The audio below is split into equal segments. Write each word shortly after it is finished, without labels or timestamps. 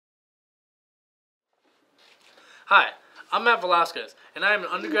Hi, I'm Matt Velasquez, and I am an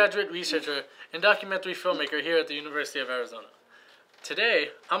undergraduate researcher and documentary filmmaker here at the University of Arizona.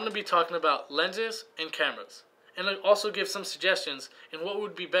 Today, I'm going to be talking about lenses and cameras, and I'll also give some suggestions in what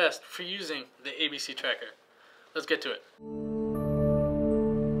would be best for using the ABC tracker. Let's get to it.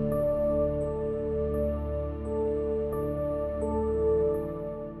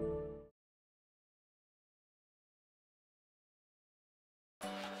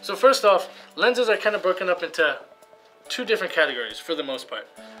 So first off, lenses are kind of broken up into two different categories for the most part.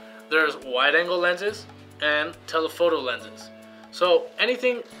 There's wide-angle lenses and telephoto lenses. So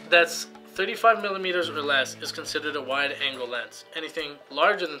anything that's 35 millimeters or less is considered a wide-angle lens. Anything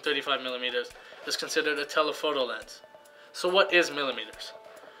larger than 35 millimeters is considered a telephoto lens. So what is millimeters?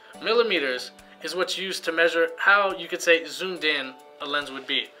 Millimeters is what's used to measure how, you could say, zoomed in a lens would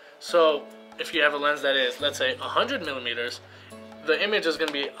be. So if you have a lens that is, let's say, 100 millimeters, the image is going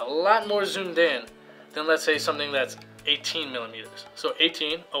to be a lot more zoomed in than, let's say, something that's 18 millimeters. So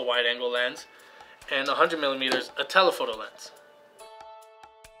 18, a wide angle lens, and 100 millimeters, a telephoto lens.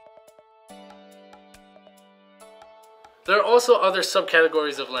 There are also other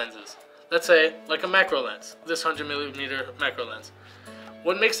subcategories of lenses. Let's say, like a macro lens, this 100 millimeter macro lens.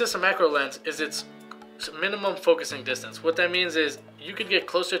 What makes this a macro lens is its minimum focusing distance. What that means is you could get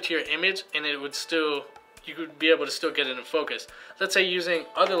closer to your image and it would still, you could be able to still get it in focus. Let's say using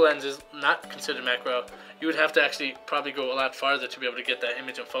other lenses, not considered macro, you would have to actually probably go a lot farther to be able to get that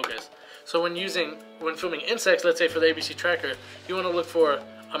image in focus. So when filming insects, let's say for the ABC tracker, you want to look for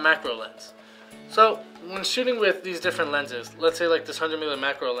a macro lens. So when shooting with these different lenses, let's say like this 100 millimeter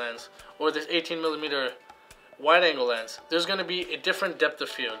macro lens or this 18 millimeter wide angle lens, there's going to be a different depth of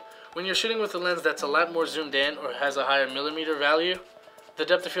field. When you're shooting with a lens that's a lot more zoomed in or has a higher millimeter value, the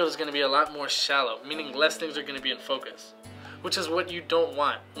depth of field is going to be a lot more shallow, meaning less things are going to be in focus, which is what you don't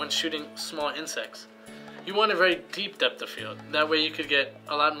want when shooting small insects. You want a very deep depth of field. That way you could get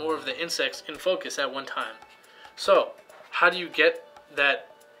a lot more of the insects in focus at one time. So how do you get that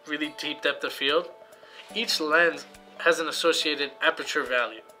really deep depth of field? Each lens has an associated aperture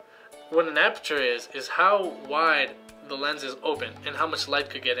value. What an aperture is how wide the lens is open and how much light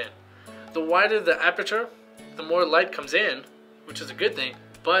could get in. The wider the aperture, the more light comes in, which is a good thing,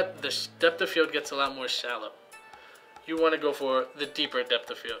 but the depth of field gets a lot more shallow. You want to go for the deeper depth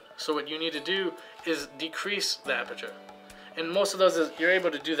of field. So what you need to do is decrease the aperture. And most of those, you're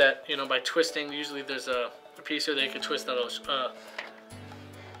able to do that, by twisting. Usually there's a piece here that you can twist that'll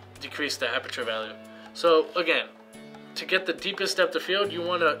decrease the aperture value. So again, to get the deepest depth of field, you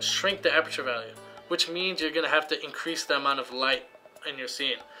want to shrink the aperture value, which means you're going to have to increase the amount of light in your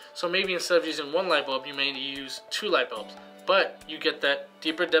scene. So maybe instead of using one light bulb, you may use 2 light bulbs. But you get that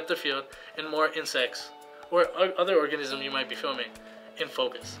deeper depth of field and more insects or other organisms you might be filming in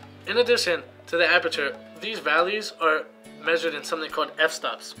focus. In addition to the aperture, these values are measured in something called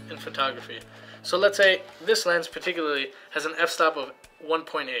f-stops in photography. So let's say this lens particularly has an f-stop of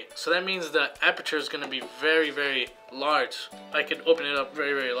 1.8. So that means the aperture is going to be very, very large. I could open it up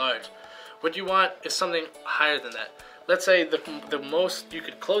very, very large. What you want is something higher than that. Let's say the most you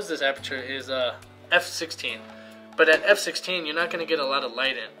could close this aperture is f16. But at f16, you're not going to get a lot of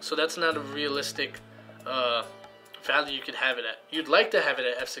light in. So that's not a realistic value you could have it at. You'd like to have it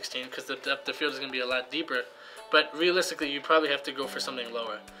at f16 because the depth of field is going to be a lot deeper. But realistically, you probably have to go for something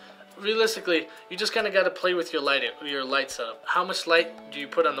lower. Realistically, you just kind of got to play with your light setup. How much light do you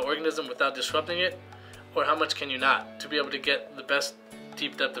put on the organism without disrupting it? Or how much can you not to be able to get the best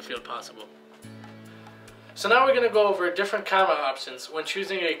deep depth of field possible? So now we're going to go over different camera options when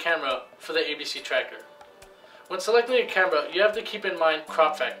choosing a camera for the ABC tracker. When selecting a camera, you have to keep in mind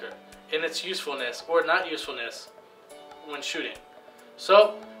crop factor and its usefulness or not usefulness when shooting.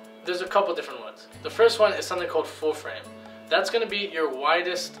 So there's a couple different ones. The first one is something called full frame. That's going to be your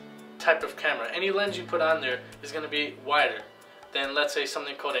widest type of camera. Any lens you put on there is going to be wider than, let's say,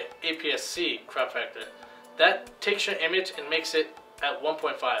 something called an APS-C crop factor. That takes your image and makes it at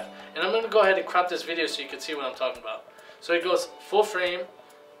 1.5. And I'm going to go ahead and crop this video so you can see what I'm talking about. So it goes full frame,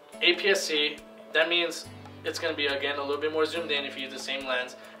 APS-C. That means it's going to be, again, a little bit more zoomed in if you use the same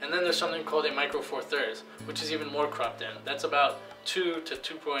lens. And then there's something called a micro four thirds, which is even more cropped in. That's about 2 to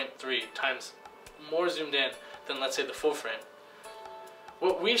 2.3 times more zoomed in than, let's say, the full frame.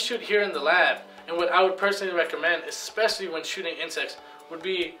 What we shoot here in the lab, and what I would personally recommend, especially when shooting insects, would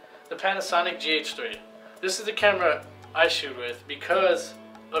be the Panasonic GH3. This is the camera I shoot with because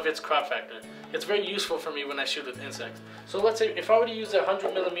of its crop factor. It's very useful for me when I shoot with insects. So let's say if I were to use a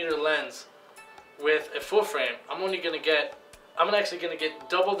 100 millimeter lens with a full frame, I'm actually going to get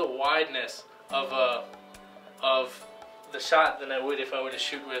double the wideness of the shot than I would if I were to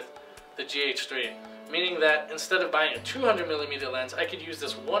shoot with the GH3. meaning that instead of buying a 200mm lens, I could use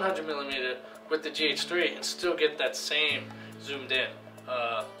this 100mm with the GH3 and still get that same zoomed in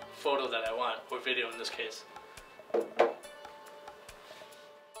photo that I want, or video in this case.